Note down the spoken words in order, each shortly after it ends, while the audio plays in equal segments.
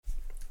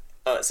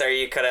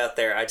sorry you cut out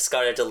there. I just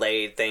got a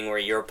delayed thing where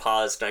you were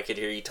paused and I could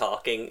hear you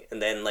talking,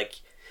 and then like,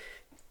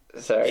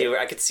 Sorry.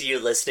 I could see you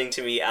listening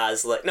to me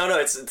as like, no,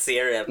 it's the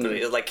internet, but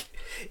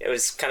it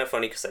was kind of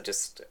funny because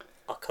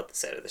I'll cut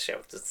this out of the show.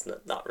 It's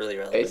not really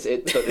relevant.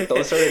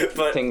 Those sort of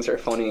But- things are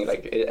funny.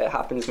 Like it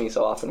happens to me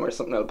so often where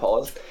something will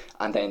pause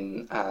and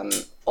then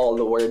all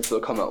the words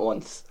will come at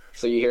once.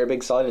 So you hear a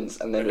big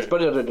silence and then there's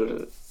but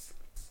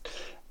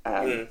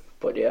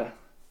yeah,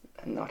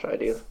 not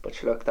ideal.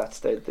 But look, that's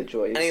the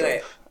joys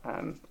Anyway.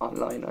 of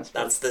online, I suppose.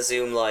 That's the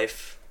Zoom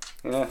life.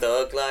 Yeah.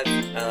 Thug life.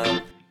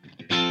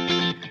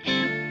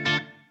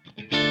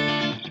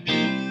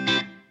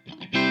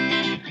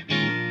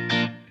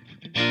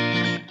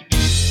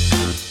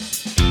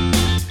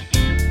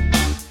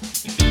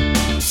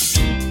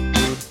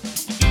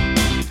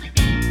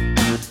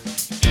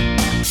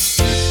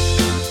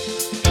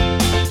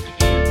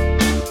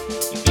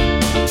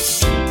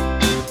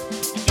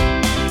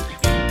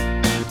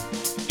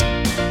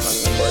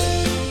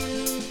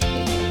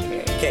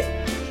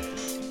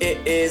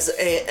 It is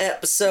an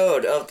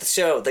episode of the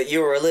show that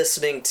you are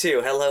listening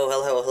to. Hello.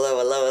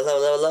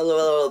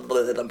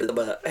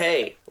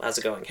 Hey, how's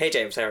it going? Hey,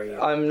 James, how are you?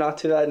 I'm not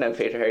too bad now,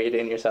 Peter. How are you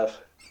doing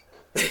yourself?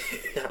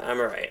 I'm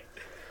alright.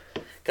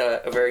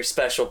 Got a very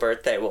special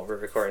birthday while we're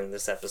recording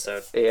this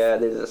episode. Yeah,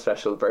 there's a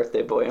special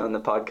birthday boy on the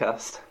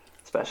podcast.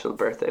 Special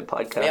birthday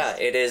podcast. Yeah,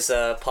 it is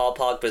Paul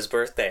Pogba's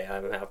birthday,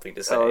 I'm happy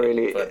to say. Oh,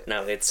 really? But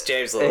no, it's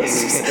James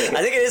Lewis.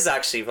 I think it is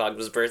actually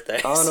Pogba's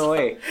birthday. Oh, no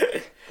way.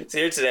 It's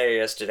either today or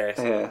yesterday.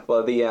 Yeah,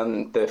 well,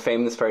 the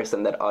famous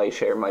person that I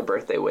share my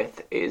birthday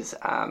with is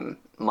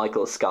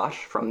Michael Scott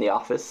from The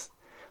Office.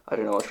 I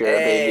don't know if you're a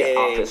big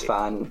Office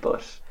fan,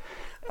 but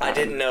I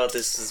didn't know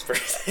this was his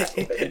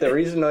birthday. the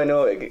reason I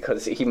know it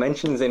because he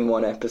mentions in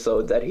one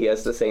episode that he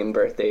has the same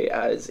birthday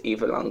as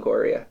Eva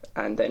Longoria,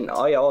 and then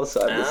I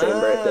also have the same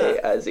birthday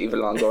as Eva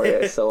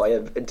Longoria, so I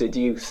have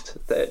deduced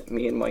that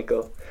me and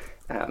Michael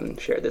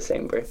share the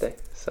same birthday.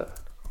 So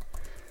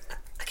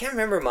I can't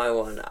remember my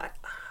one.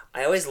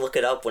 I always look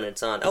it up when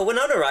it's on. Oh,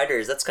 Winona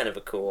Ryder's, that's kind of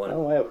a cool one.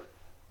 oh wow.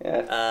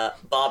 Yeah.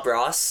 Bob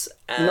Ross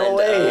and No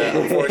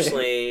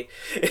way.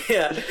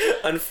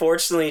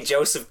 unfortunately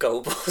Joseph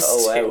Goebbels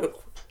Oh, wow. too.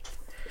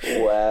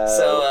 Wow.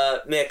 So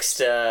mixed.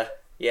 Yeah.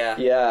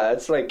 Yeah,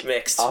 it's like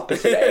Mixed.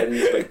 opposite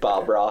ends with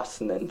Bob Ross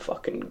and then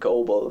fucking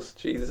Goebbels.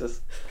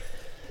 Jesus.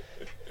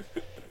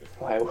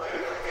 Wow.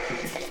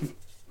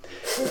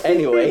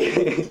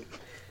 Anyway.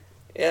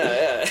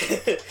 Yeah.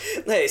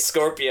 Hey,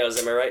 Scorpios,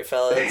 am I right,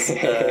 fellas?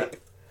 Yeah.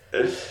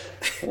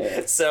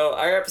 So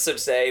our episode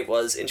today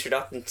was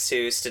Introduction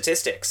to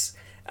Statistics,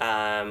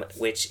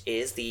 which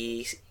is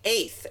the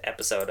 8th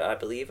episode, I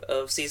believe,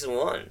 of season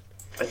 1.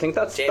 I think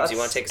that's James, you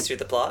want to take us through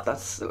the plot?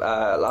 That's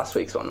last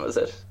week's one, was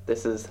it?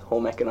 This is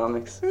Home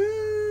Economics.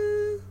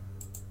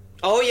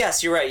 Oh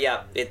yes, you're right.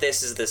 Yeah,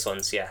 this is this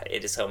one's. Yeah,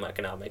 it is Home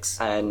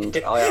Economics. And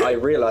I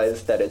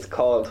realised that it's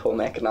called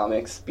Home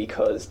Economics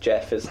because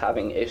Jeff is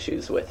having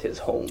issues with his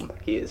home.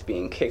 He is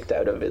being kicked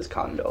out of his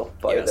condo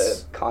by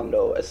the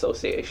condo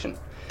association.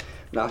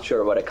 Not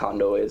sure what a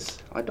condo is.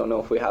 I don't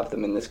know if we have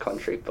them in this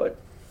country, but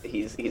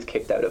he's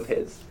kicked out of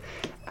his.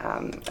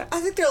 I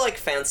think they're like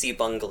fancy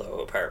bungalow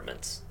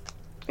apartments.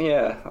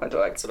 Yeah,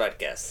 That's what I'd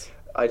guess.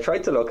 I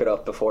tried to look it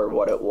up before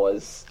what it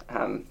was.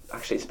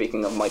 Actually,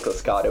 speaking of Michael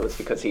Scott, it was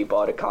because he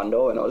bought a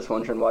condo, and I was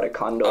wondering what a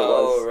condo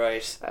was. Oh,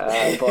 right.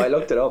 But I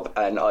looked it up,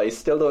 and I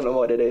still don't know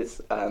what it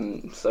is.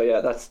 So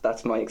yeah,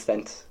 that's my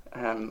extent.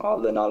 All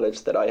the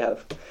knowledge that I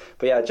have.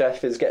 But yeah,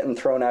 Jeff is getting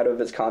thrown out of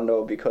his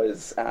condo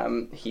because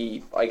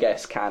he, I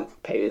guess, can't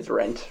pay his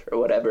rent or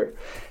whatever.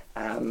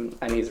 And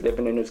he's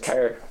living in his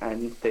car,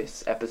 and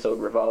this episode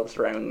revolves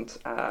around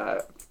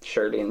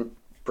Shirley and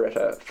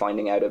Britta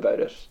finding out about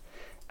it.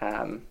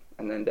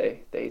 And then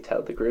they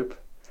tell the group,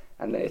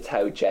 and it's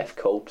how Jeff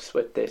copes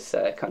with this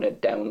kind of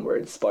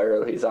downward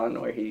spiral he's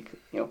on, where he,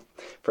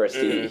 first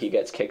he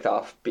gets kicked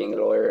off being a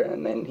lawyer,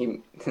 and then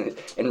he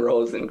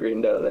enrolls in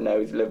Greendale, and now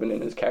he's living in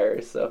his car,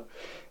 so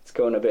it's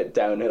going a bit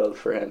downhill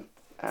for him,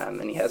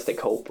 and he has to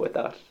cope with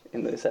that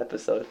in this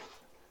episode.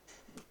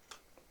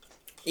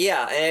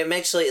 Yeah, and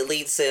it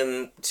leads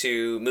him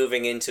to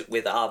moving into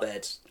with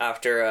Abed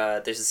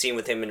after there's a scene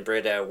with him and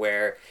Britta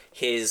where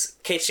his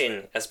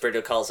kitchen, as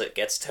Britta calls it,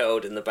 gets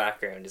towed in the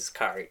background, his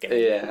car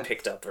getting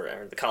picked up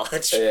around the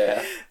college.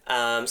 Yeah.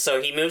 So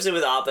he moves in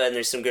with Abed, and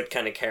there's some good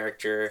kind of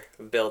character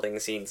building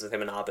scenes with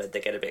him and Abed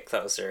that get a bit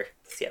closer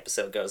as the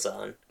episode goes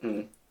on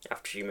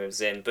after he moves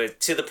in. But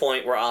to the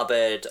point where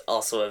Abed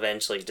also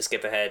eventually, to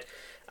skip ahead,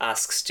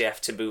 asks Jeff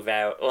to move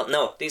out. Well,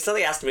 no, he's not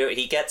asked to move out.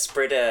 He gets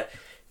Britta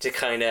to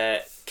kind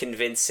of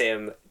convince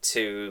him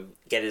to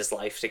get his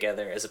life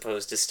together as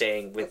opposed to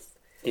staying with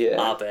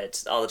Abed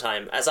all the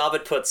time. As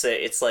Abed puts it,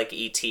 it's like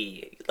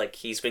E.T. Like,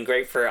 he's been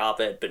great for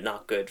Abed, but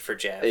not good for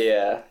Jeff.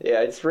 Yeah,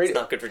 it's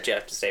not good for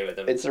Jeff to stay with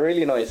him. It's a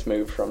really nice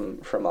move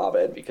from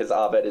Abed, because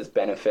Abed is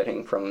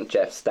benefiting from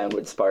Jeff's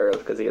downward spiral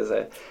because he has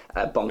a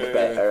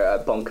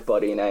bunk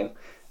buddy now,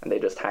 and they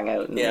just hang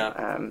out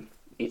and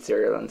eat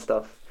cereal and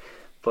stuff.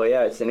 But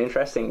yeah, it's an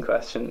interesting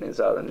question as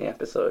well in the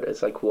episode.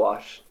 It's like,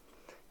 what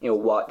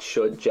what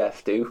should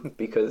Jeff do,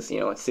 because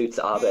it suits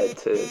Abed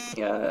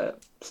to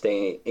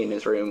stay in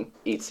his room,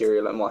 eat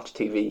cereal and watch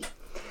TV,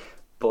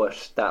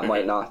 but that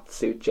might not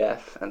suit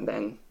Jeff, and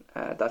then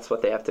that's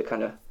what they have to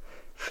kind of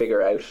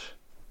figure out.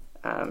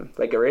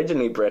 Like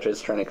originally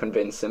Britta's trying to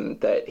convince him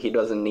that he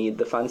doesn't need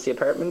the fancy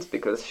apartments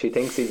because she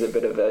thinks he's a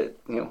bit of a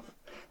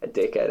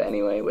dickhead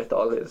anyway with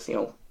all his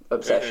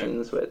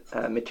obsessions with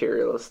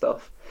material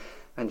stuff,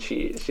 and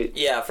she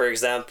for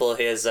example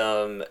his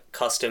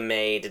custom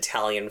made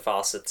Italian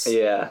faucets.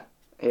 Yeah,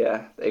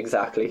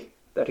 exactly,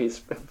 that he's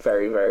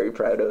very, very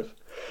proud of.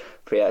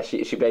 But yeah,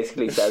 she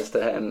basically says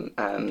to him,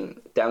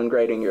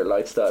 downgrading your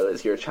lifestyle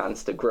is your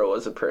chance to grow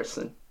as a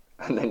person.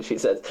 And then she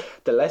says,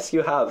 the less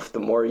you have, the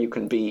more you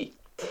can be,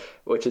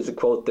 which is a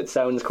quote that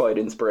sounds quite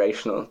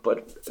inspirational,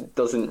 but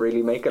doesn't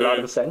really make a lot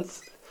of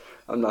sense.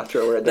 I'm not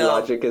sure where the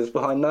logic is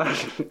behind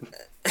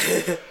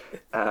that.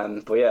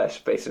 But yeah,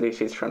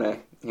 she's trying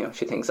to,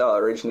 she thinks,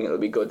 originally it'll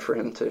be good for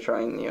him to try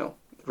and,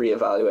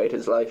 reevaluate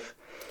his life.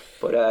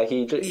 But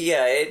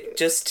it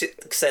just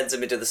sends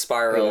him into the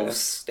spiral of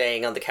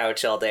staying on the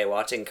couch all day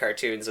watching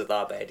cartoons with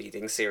Abed,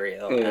 eating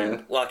cereal,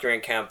 and walking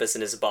around campus in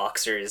his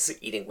boxers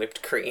eating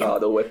whipped cream. Oh,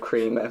 the whipped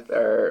cream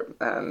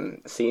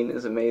scene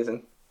is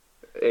amazing.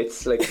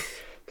 It's like,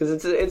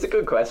 because it's a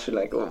good question.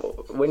 Like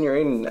when you're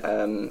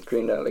in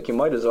Greendale, like you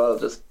might as well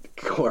just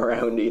go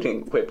around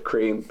eating whipped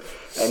cream,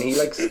 and he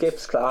like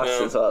skips class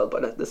as well.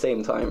 But at the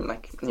same time,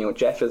 like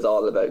Jeff is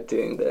all about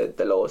doing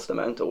the lowest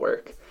amount of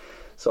work.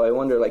 So I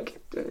wonder, like,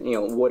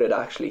 would it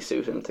actually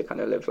suit him to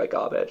kind of live like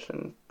Abed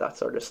and that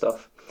sort of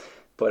stuff?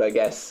 But I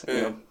guess,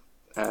 in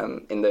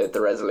the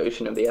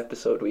resolution of the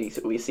episode,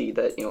 we see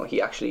that,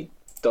 he actually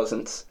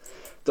doesn't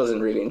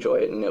really enjoy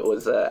it, and it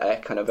was a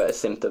kind of a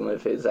symptom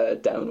of his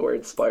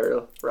downward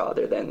spiral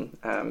rather than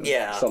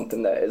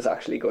something that is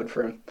actually good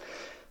for him.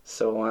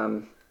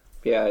 So,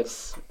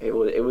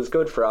 it was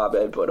good for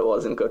Abed, but it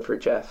wasn't good for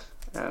Jeff.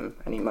 And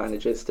he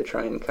manages to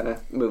try and kind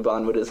of move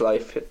on with his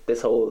life.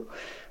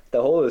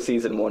 The whole of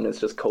season 1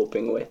 is just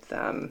coping with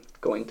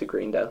going to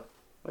Greendale,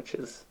 which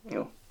is,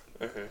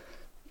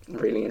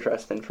 really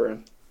interesting for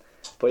him.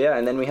 But yeah,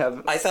 and then we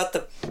have... I thought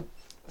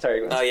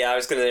Sorry. Oh yeah, I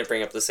was going to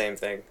bring up the same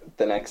thing.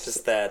 The next...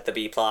 Just the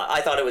B plot.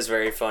 I thought it was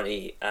very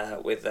funny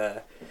with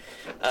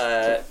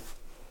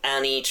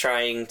Annie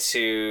trying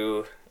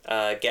to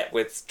get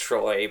with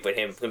Troy, but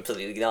him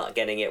completely not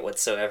getting it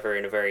whatsoever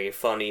in a very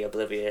funny,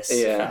 oblivious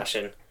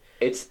fashion.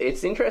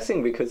 It's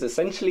interesting because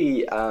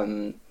essentially...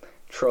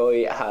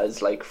 Troy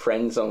has like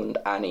friend zoned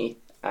Annie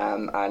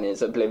and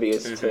is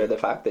oblivious to the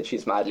fact that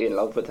she's madly in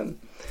love with him,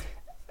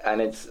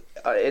 and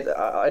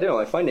I don't know,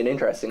 I find it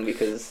interesting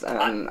because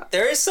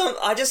there is some,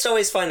 I just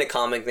always find a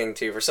comic thing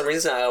too. For some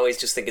reason I always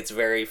just think it's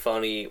very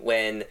funny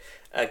when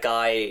a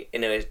guy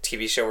in a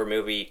TV show or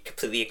movie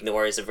completely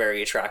ignores a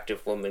very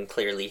attractive woman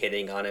clearly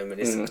hitting on him and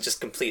is just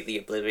completely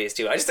oblivious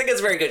to it. I just think it's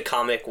a very good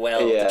comic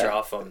to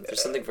draw from.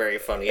 There's something very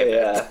funny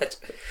about that.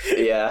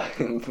 Yeah,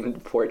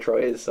 poor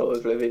Troy is so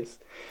oblivious.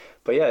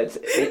 But yeah,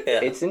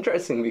 it's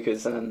interesting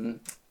because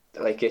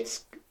like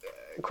it's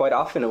quite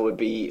often it would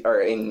be,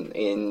 or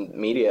in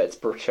media it's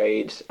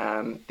portrayed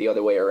the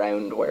other way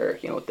around, where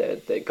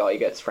the guy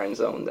gets friend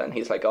zoned and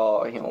he's like,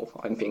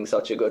 I'm being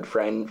such a good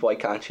friend, why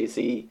can't she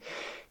see?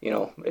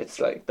 It's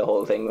like the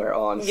whole thing where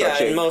I'm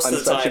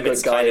such a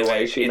good guy, why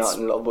is she not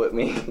in love with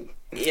me?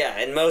 Yeah,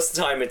 and most of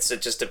the time it's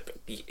just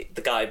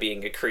the guy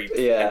being a creep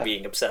and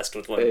being obsessed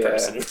with one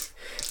person.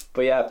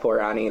 But yeah, poor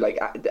Annie.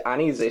 Like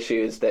Annie's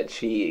issue is that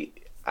she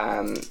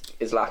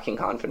is lacking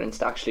confidence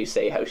to actually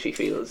say how she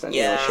feels, and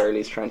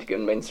Shirley's trying to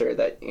convince her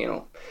that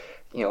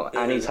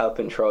Annie's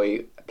helping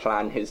Troy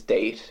plan his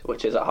date,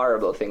 which is a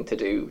horrible thing to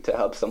do, to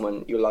help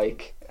someone you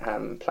like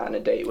plan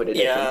a date with a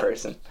different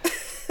person.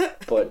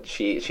 But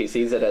she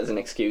sees it as an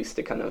excuse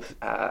to kind of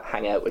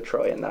hang out with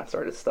Troy and that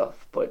sort of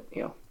stuff. But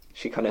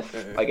she kind of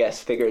I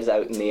guess figures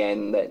out in the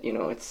end that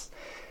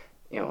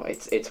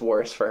it's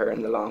worse for her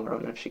in the long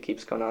run if she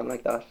keeps going on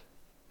like that.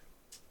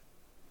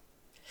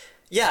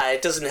 Yeah,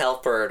 it doesn't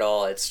help her at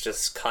all. It's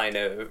just kind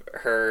of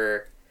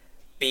her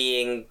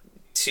being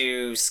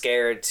too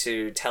scared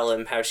to tell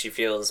him how she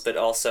feels, but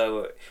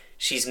also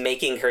she's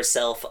making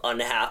herself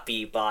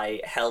unhappy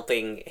by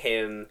helping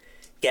him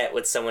get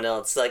with someone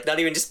else. Like, not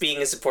even just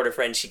being a supportive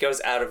friend, she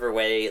goes out of her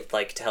way,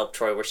 like, to help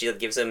Troy, where she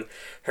gives him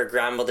her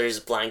grandmother's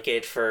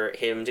blanket for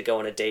him to go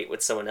on a date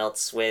with someone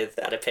else with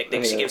at a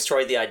picnic. She gives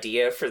Troy the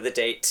idea for the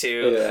date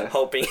too,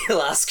 hoping he'll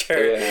ask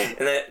her. And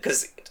then,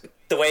 because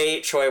the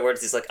way Troy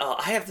words, he's like,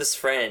 I have this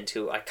friend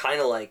who I kind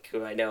of like,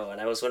 who I know,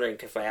 and I was wondering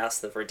if I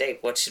asked them for a date,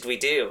 what should we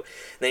do?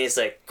 And then he's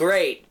like,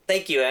 great,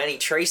 thank you, Annie.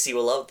 Tracy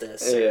will love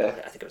this. I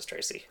think it was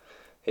Tracy.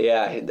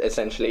 Yeah,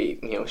 essentially,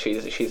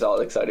 she's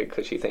all excited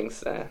because she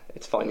thinks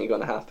it's finally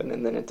going to happen,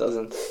 and then it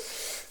doesn't.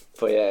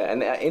 But yeah,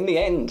 and in the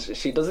end,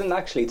 she doesn't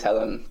actually tell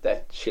him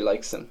that she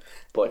likes him.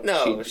 But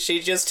no, she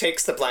just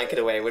takes the blanket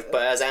away.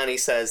 But as Annie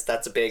says,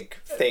 that's a big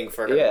thing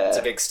for her. Yeah, it's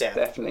a big step.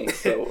 Definitely.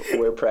 So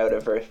we're proud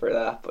of her for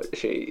that. But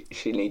she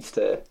needs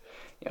to,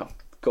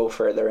 go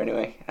further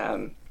anyway.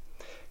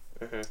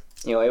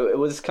 It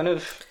was kind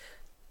of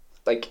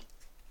like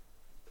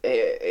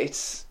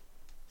it's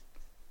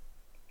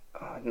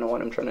I don't know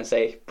what I'm trying to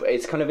say, but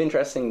it's kind of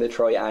interesting the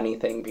Troy Annie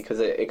thing, because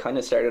it kind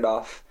of started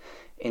off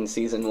in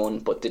season 1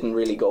 but didn't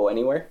really go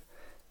anywhere.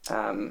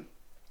 The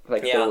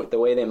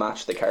way they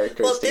match the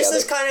characters well, together. this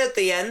is kind of at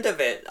the end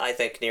of it, I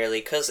think, nearly,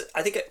 because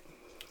I think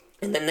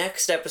in the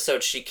next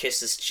episode she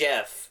kisses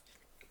Jeff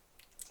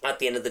at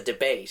the end of the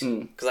debate,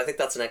 because I think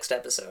that's the next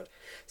episode.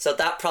 So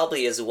that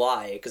probably is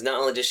why, because not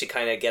only does she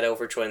kind of get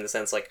over Troy in the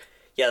sense like,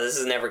 yeah, this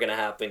is never going to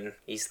happen,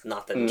 he's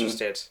not that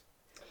interested,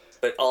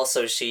 but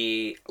also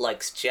she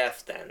likes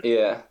Jeff then.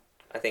 Yeah.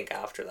 I think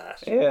after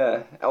that.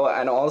 Yeah. Oh,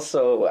 and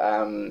also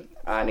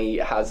Annie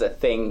has a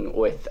thing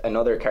with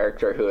another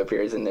character who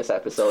appears in this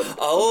episode.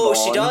 Oh,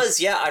 Vaughn. she does.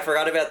 Yeah, I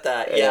forgot about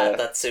that. Yeah,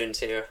 that's soon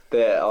too.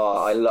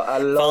 I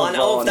love Vaughn.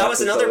 Oh, that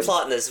was episode. another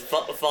plot in this.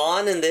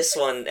 Vaughn in this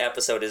one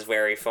episode is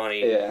very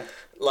funny. Yeah.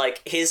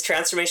 Like his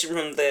transformation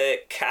from the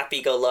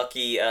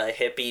happy-go-lucky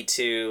hippie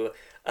to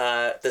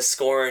the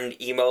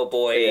scorned emo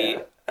boy.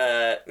 Yeah.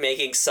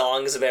 Making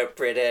songs about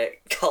Britta,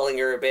 calling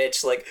her a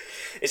bitch, like,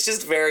 it's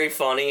just very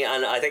funny,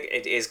 and I think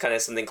it is kind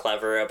of something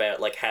clever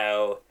about, like,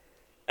 how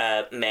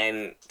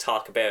men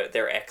talk about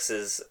their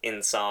exes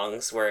in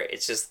songs, where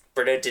it's just,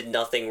 Britta did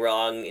nothing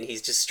wrong, and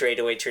he's just straight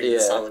away turning the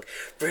song, like,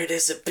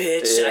 Britta's a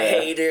bitch, I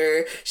hate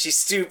her, she's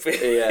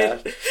stupid,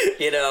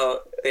 you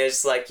know,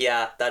 it's like,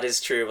 yeah, that is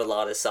true of a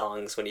lot of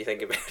songs when you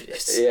think about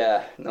it.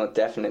 Yeah, no,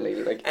 definitely,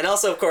 like... And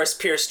also, of course,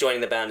 Pierce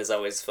joining the band is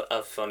always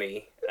a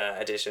funny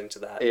addition to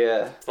that.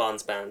 Yeah.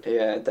 Vaughn's band.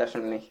 Yeah,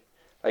 definitely.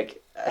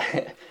 Like,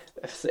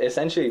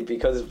 essentially,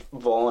 because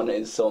Vaughn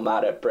is so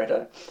mad at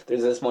Britta,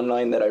 there's this one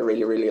line that I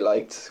really, really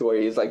liked where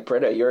he's like,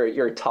 Britta,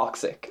 you're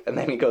toxic. And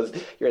then he goes,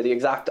 you're the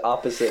exact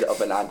opposite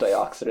of an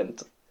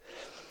antioxidant.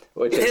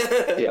 Which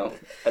is, you know,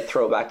 a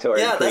throwback to our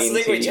green tea. Yeah, that's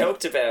the thing we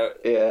joked about.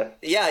 Yeah.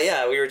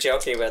 Yeah, we were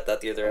joking about that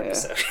the other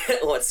episode.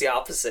 What's the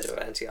opposite of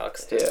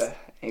antioxidants? Yeah,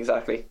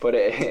 exactly. But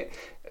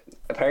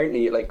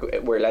apparently, like,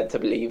 we're led to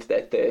believe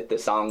that the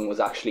song was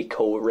actually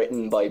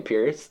co-written by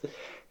Pierce.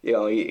 You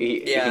know,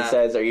 he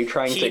says, "Are you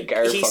trying to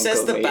Garfunkel He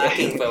says the me?"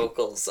 backing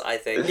vocals, I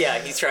think. Yeah,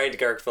 he's trying to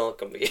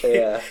Garfunkel me.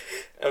 Yeah.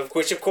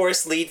 Which, of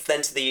course, leads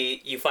then to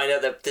you find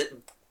out that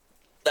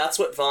that's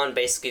what Vaughn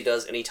basically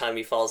does anytime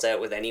he falls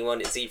out with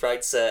anyone, is he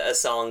writes a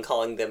song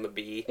calling them a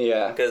bee.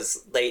 Yeah.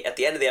 Because at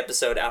the end of the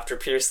episode, after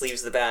Pierce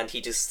leaves the band,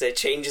 he just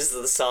changes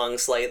the song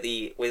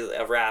slightly with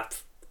a rap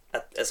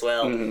as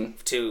well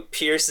to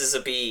Pierce is a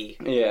bee.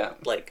 Yeah.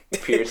 Like,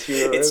 Pierce,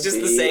 you're it's a just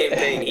bee. the same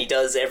thing he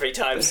does every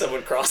time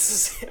someone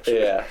crosses him.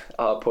 Yeah.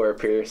 Oh, poor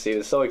Pierce. He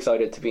was so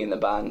excited to be in the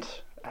band.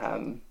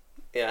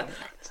 Yeah.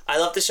 I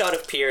love the shot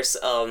of Pierce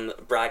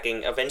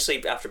bragging,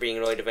 eventually, after being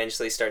annoyed,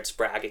 eventually starts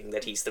bragging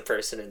that he's the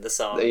person in the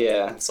song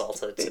that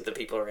insulted to the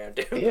people around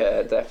him.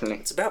 Yeah, definitely.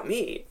 It's about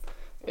me.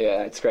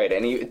 Yeah, it's great.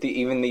 And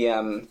even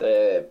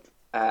the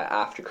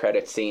after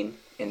credit scene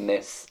in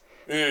this,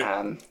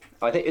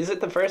 I think, is it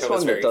the first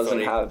one that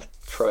doesn't have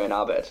Troy and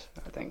Abed,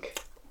 I think?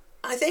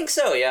 I think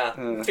so, yeah.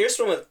 The first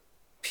one with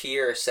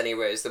Pierce,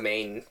 anyway, is the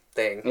main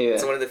thing. Yeah.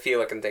 It's one of the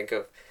few I can think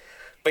of.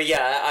 But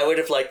yeah, I would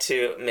have liked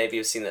to maybe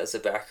have seen that as a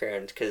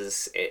background,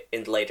 because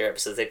in later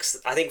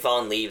episodes, I think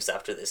Vaughn leaves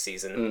after this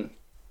season.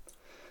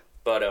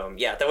 But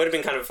yeah, that would have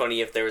been kind of funny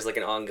if there was like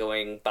an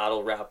ongoing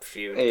battle rap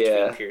feud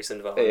between Pierce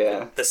and Vaughn.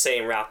 Yeah. The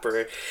same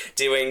rapper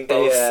doing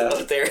both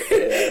of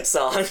their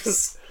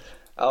songs.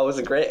 Oh, it was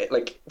a great,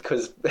 like,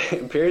 because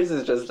Pierce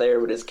is just there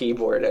with his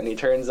keyboard and he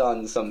turns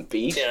on some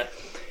beat. Yeah.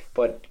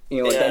 But,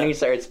 you know, then he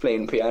starts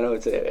playing piano.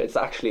 It's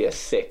actually a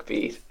sick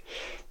beat.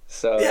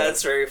 So yeah,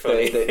 it's very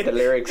funny. The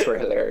lyrics were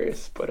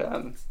hilarious, but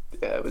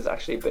it was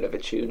actually a bit of a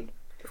tune.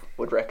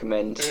 Would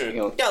recommend. You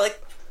know. Yeah,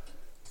 like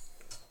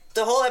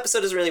the whole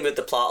episode doesn't really move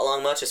the plot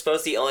along much. I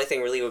suppose the only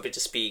thing really would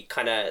just be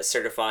kind of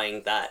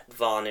certifying that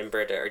Vaughn and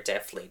Britta are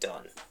definitely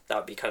done. That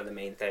would be kind of the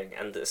main thing.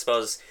 And I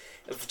suppose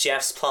if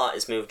Jeff's plot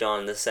is moved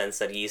on in the sense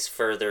that he's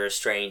further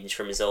estranged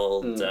from his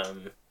old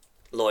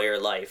lawyer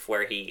life,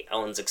 where he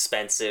owns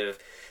expensive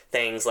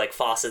things like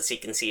faucets he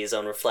can see his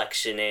own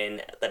reflection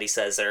in, that he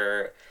says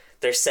are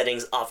their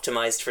settings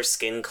optimized for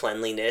skin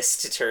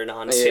cleanliness to turn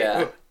on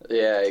to.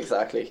 Yeah,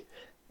 exactly.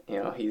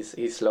 You know,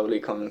 he's slowly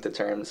coming to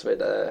terms with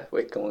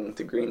going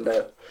to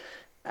Greendale.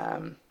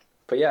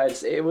 But yeah,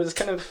 it was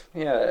kind of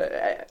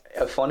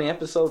a funny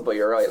episode. But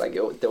you're right, like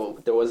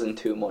there wasn't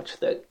too much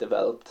that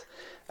developed.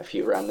 A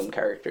few random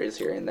characters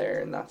here and there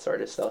and that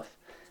sort of stuff.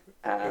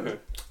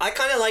 I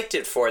kind of liked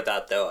it for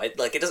that though.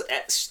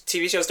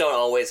 TV shows don't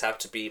always have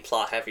to be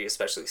plot heavy,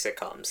 especially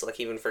sitcoms. Like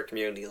even for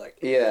Community,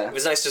 it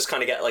was nice to just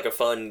kind of get like a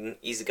fun,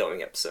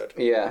 easygoing episode.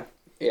 Yeah,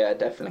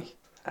 definitely.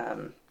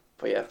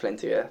 But yeah,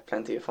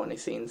 plenty of funny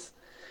scenes.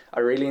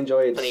 I really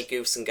enjoyed. Funny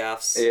goofs and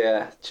gaffs.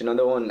 Yeah, do you know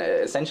the one?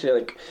 Essentially,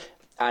 like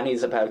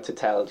Annie's about to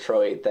tell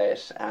Troy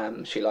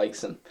that she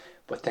likes him.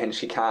 But then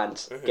she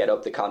can't get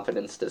up the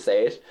confidence to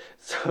say it,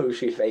 so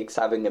she fakes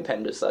having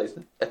appendicitis.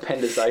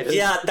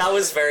 Yeah, that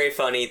was very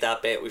funny,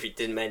 that bit. We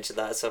didn't mention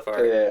that so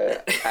far.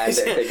 Yeah, and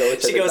they go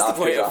to she the goes to doctor's the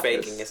point of office,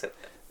 faking, isn't it?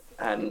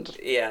 And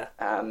yeah,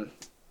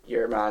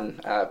 your man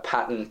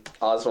Patton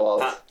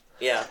Oswalt.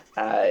 Yeah.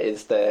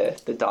 Is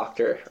the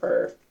doctor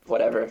or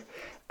whatever.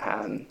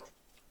 And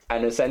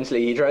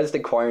essentially he tries to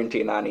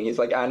quarantine Annie. He's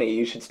like, Annie,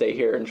 you should stay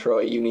here, and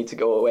Troy, you need to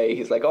go away.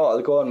 He's like, oh,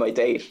 I'll go on my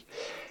date.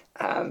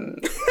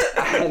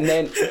 And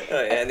then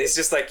and he's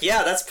just like,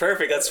 yeah, that's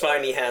perfect, that's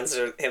fine. He hands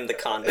him the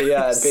condoms.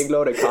 Yeah, a big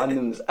load of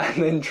condoms.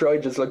 And then Troy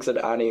just looks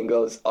at Annie and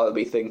goes, I'll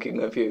be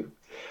thinking of you.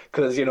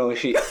 Because, you know,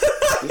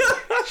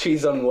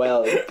 she's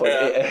unwell, but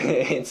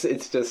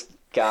it's just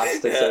gas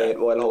to say it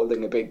while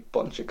holding a big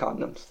bunch of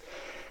condoms.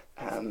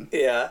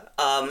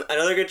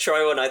 Another good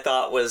Troy one I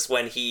thought was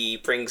when he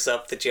brings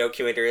up the joke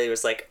he made earlier.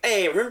 Was like,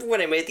 hey, remember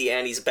when I made the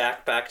Annie's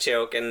backpack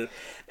joke? And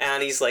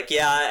Annie's like,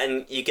 yeah,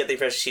 and you get the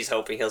impression she's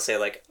hoping he'll say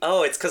like,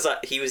 oh, it's because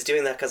he was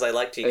doing that because I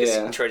liked you.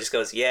 Because Troy just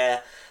goes,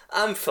 yeah,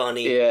 I'm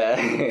funny. Yeah,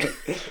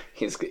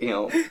 he's, you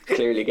know,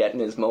 clearly getting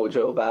his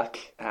mojo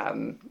back.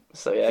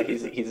 So yeah,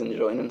 he's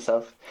enjoying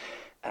himself.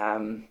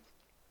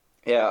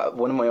 Yeah,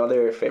 one of my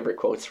other favourite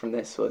quotes from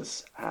this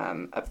was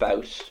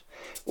about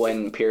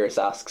when Pierce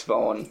asks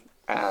Vaughn,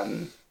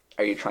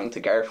 are you trying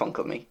to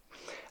Garfunkel me?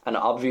 And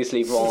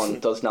obviously Vaughn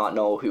does not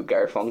know who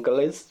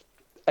Garfunkel is.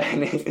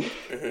 And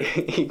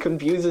he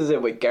confuses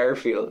it with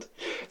Garfield.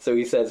 So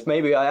he says,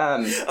 maybe I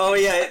am. Oh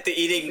yeah, the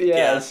eating.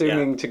 Yeah,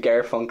 assuming to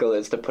Garfunkel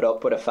is to put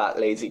up with a fat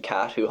lazy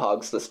cat who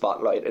hogs the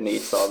spotlight and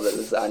eats all the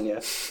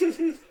lasagna.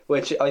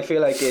 Which I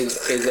feel like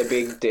is a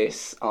big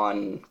diss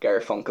on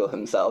Garfunkel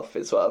himself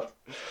as well.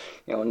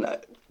 You know,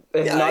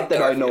 not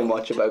that I know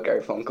much about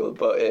Garfunkel,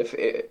 but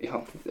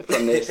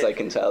from this I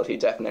can tell he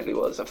definitely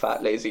was a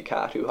fat lazy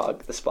cat who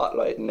hogged the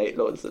spotlight and ate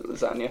loads of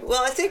lasagna.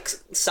 Well, I think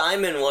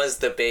Simon was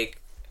the big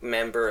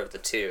member of the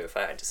two, if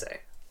I had to say,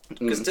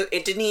 because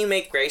didn't he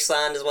make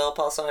Graceland as well,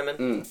 Paul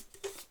Simon?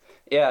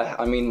 Yeah,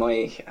 I mean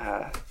my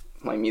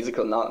my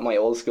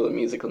old school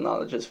musical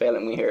knowledge is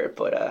failing me here,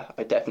 but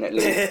I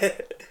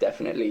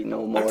definitely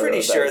know more. I'm pretty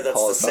about sure that's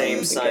Paul the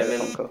same Simon.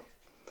 Simon.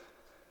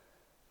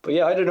 But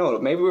yeah, I don't know.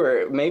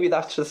 Maybe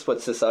that's just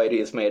what society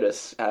has made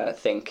us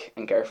think.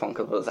 And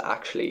Garfunkel was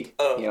actually,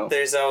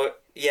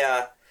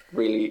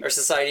 really. Our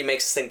society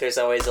makes us think there's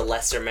always a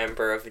lesser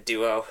member of a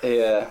duo.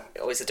 Yeah.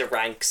 You always have to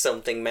rank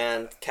something,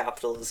 man.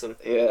 Capitalism.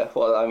 Yeah.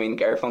 Well, I mean,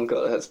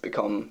 Garfunkel has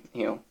become,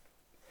 you know,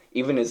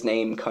 even his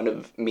name kind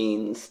of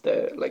means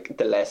the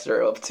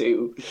lesser of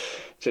two.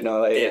 You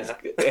know, I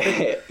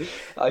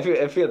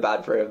feel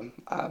bad for him,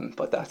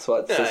 but that's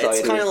what society.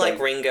 It's kind of like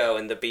Ringo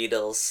and the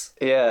Beatles.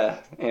 Yeah,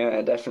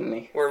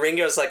 definitely. Where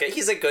Ringo's like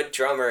he's a good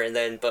drummer,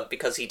 but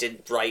because he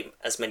didn't write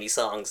as many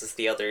songs as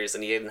the others,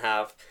 and he didn't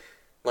have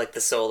like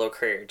the solo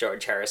career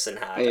George Harrison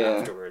had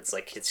afterwards,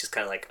 like it's just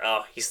kind of like,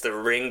 oh, he's the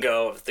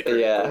Ringo of the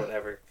group or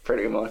whatever.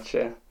 Pretty much,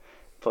 yeah.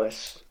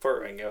 But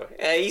poor Ringo.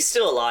 He's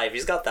still alive.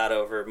 He's got that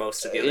over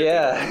most of the other people.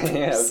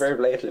 Yeah, very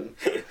blatant.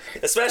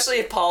 Especially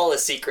if Paul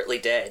is secretly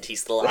dead.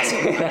 He's the last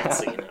one left,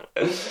 so you know.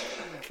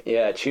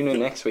 Yeah, tune in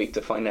next week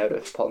to find out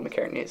if Paul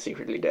McCartney is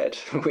secretly dead.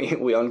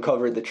 We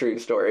uncovered the true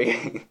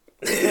story.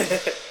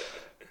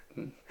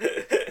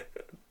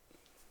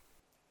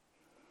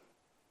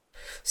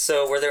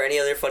 So, were there any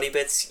other funny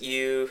bits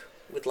you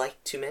would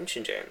like to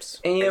mention,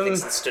 James? Anything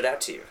that stood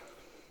out to you?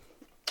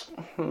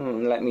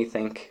 Let me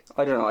think.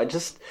 I don't know.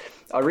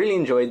 I really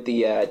enjoyed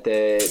the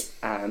Abed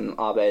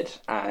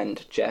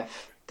and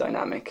Jeff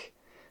dynamic.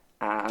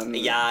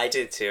 Yeah, I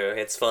did too.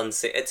 It's fun.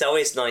 It's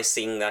always nice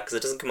seeing that because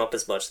it doesn't come up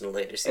as much in the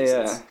later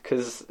seasons. Yeah,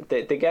 because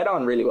they get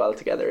on really well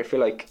together. I feel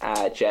like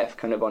Jeff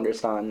kind of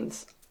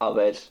understands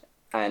Abed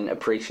and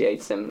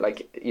appreciates him.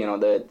 Like, you know,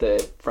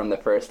 the from the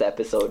first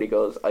episode, he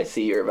goes, "I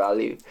see your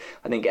value."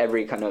 I think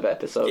every kind of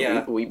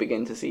episode we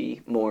begin to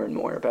see more and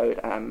more about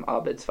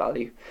Abed's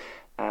value.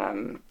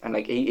 And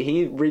like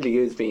he really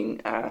is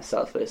being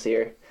selfless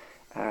here,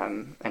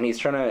 and he's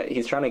trying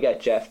to get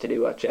Jeff to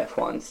do what Jeff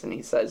wants, and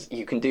he says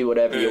you can do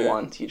whatever you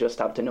want, you just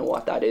have to know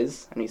what that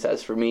is. And he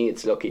says, for me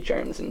it's Lucky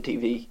Charms and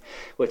TV,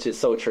 which is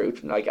so true.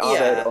 Like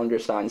Abed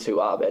understands who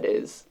Abed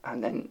is,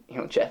 and then, you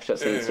know, Jeff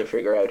just needs to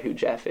figure out who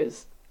Jeff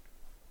is.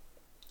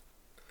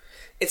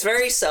 It's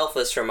very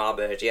selfless from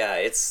Abed. Yeah,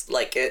 it's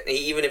like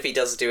even if he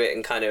does do it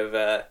in kind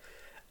of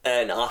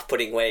an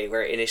off-putting way,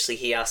 where initially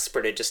he asks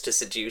Britta just to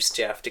seduce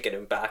Jeff to get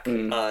him back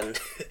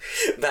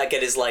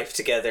get his life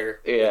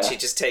together, which he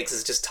just takes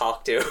as just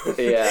talk to.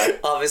 Yeah.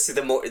 Obviously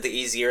the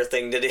easier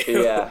thing to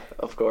do. Yeah,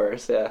 of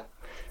course, yeah.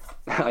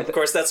 Of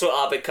course, that's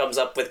what Abed comes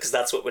up with, because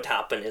that's what would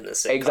happen in the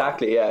sitcom.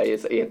 Exactly, yeah.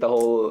 The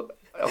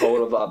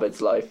whole of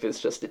Abed's life is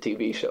just a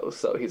TV show,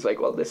 so he's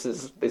like, well, this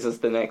is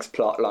the next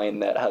plot line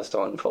that has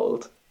to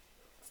unfold.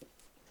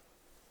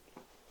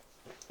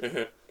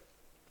 Mm-hmm.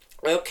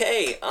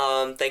 Okay,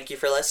 thank you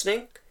for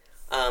listening.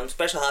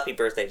 Special happy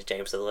birthday to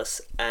James Lillis.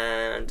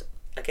 And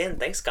again,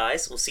 thanks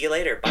guys. We'll see you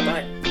later.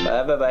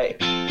 Bye-bye. Bye-bye.